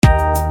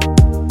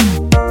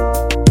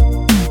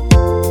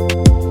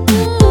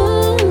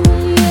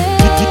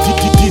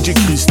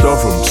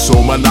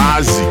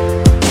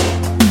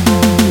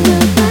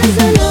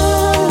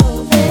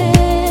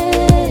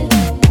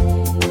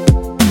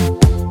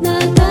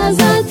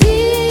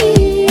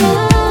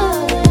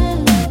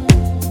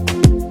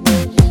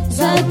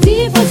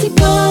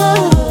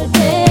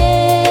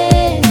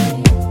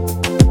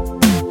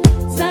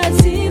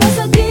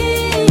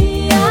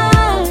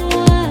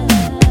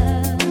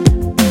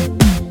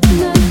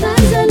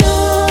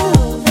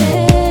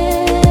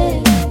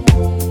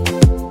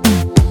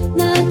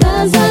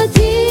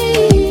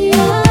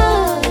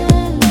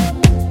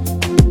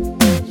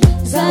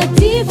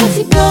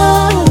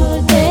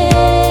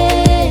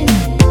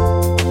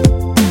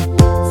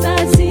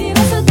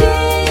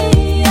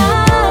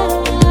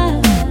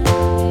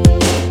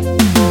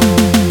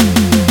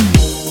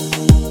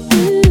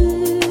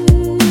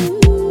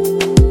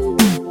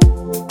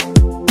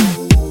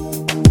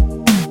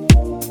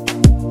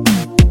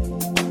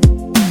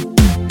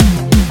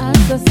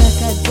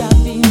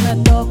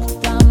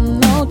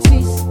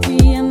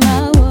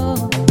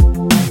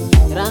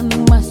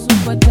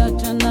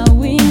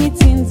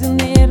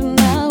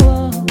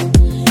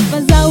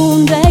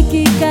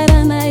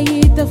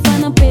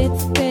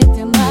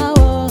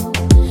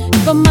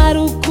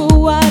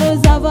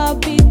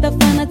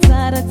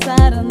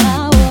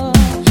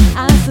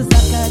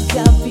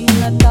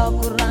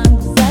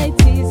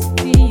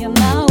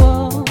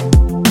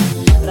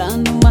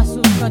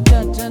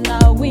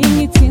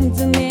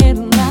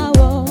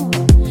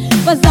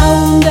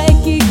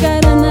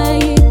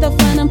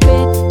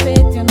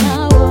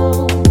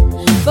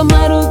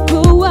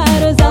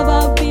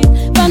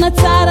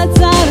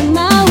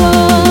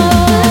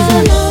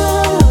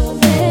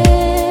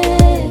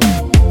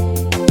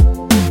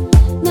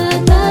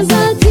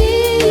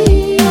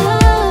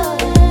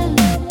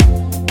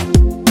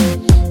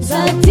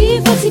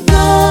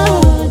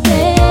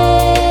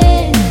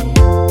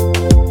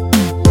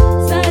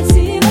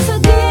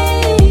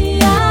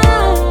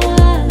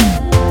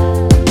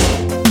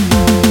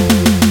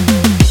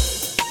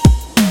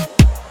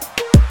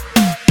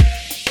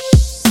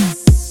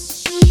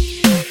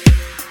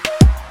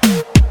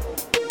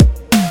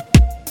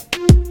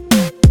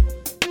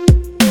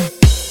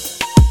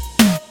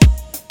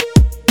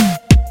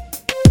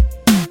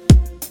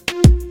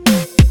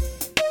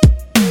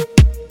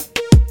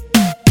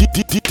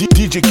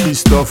DJ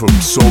Christophe,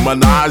 sou uma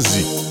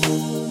nazi.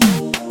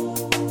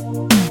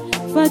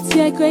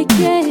 Fatia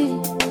kweke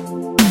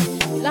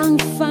lang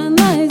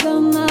fanais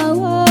na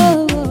wo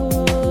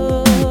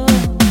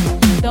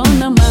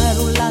dona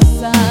marula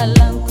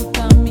salan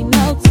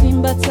kutamina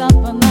utsimba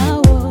tapa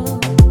na wo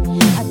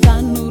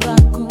atanura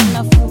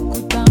kuna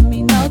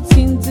fukutamina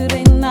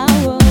utsinzire na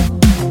wo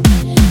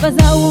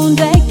baza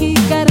undeki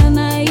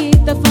karana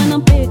ita fana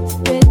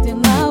pete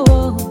na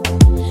wo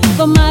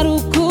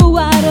bamaruku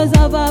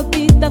aroza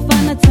babita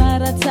fana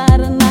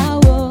tsara na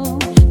wo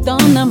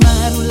dona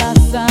marula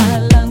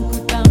salan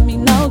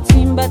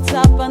timba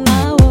tapa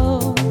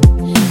nao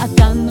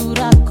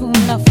atanura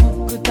kuna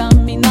fuku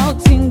tami nao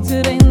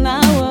tinzire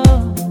nao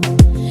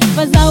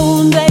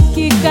bazaunda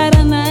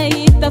kikarana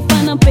ita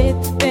fana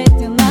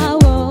pete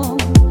nao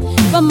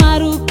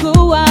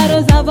bamaruku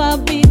aroza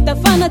babita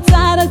fana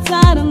tsara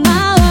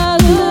nao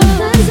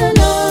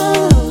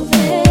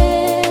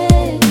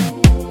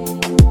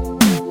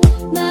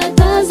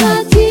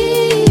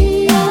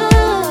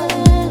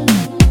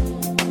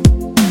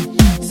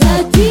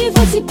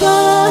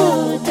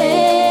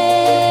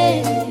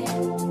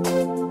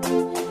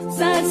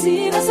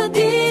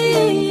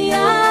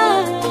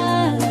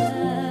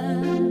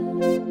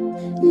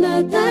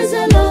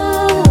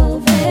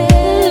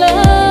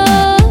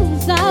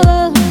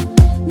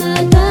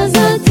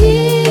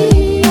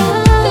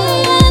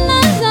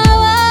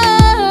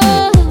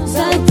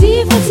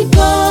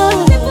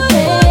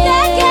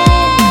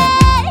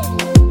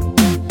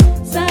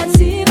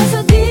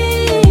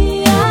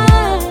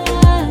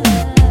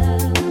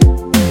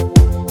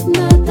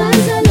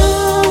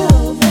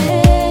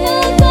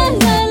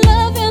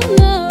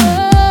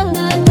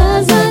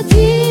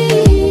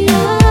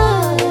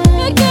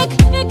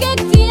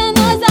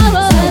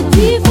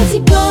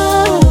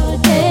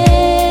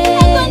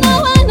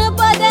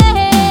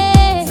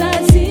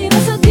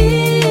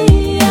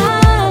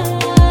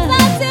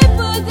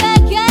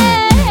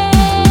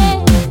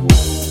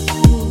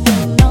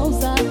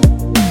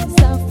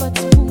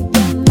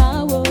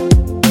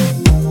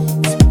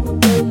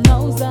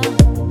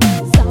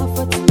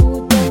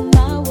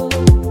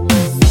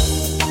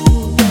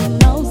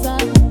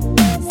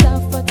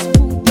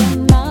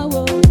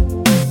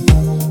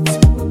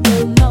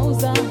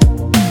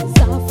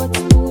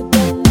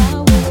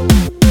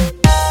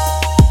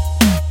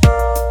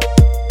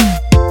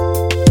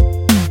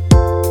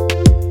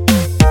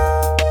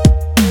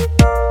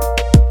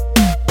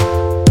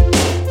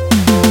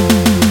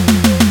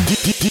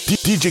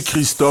DJ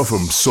Christophe,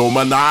 sou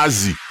uma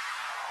nazi.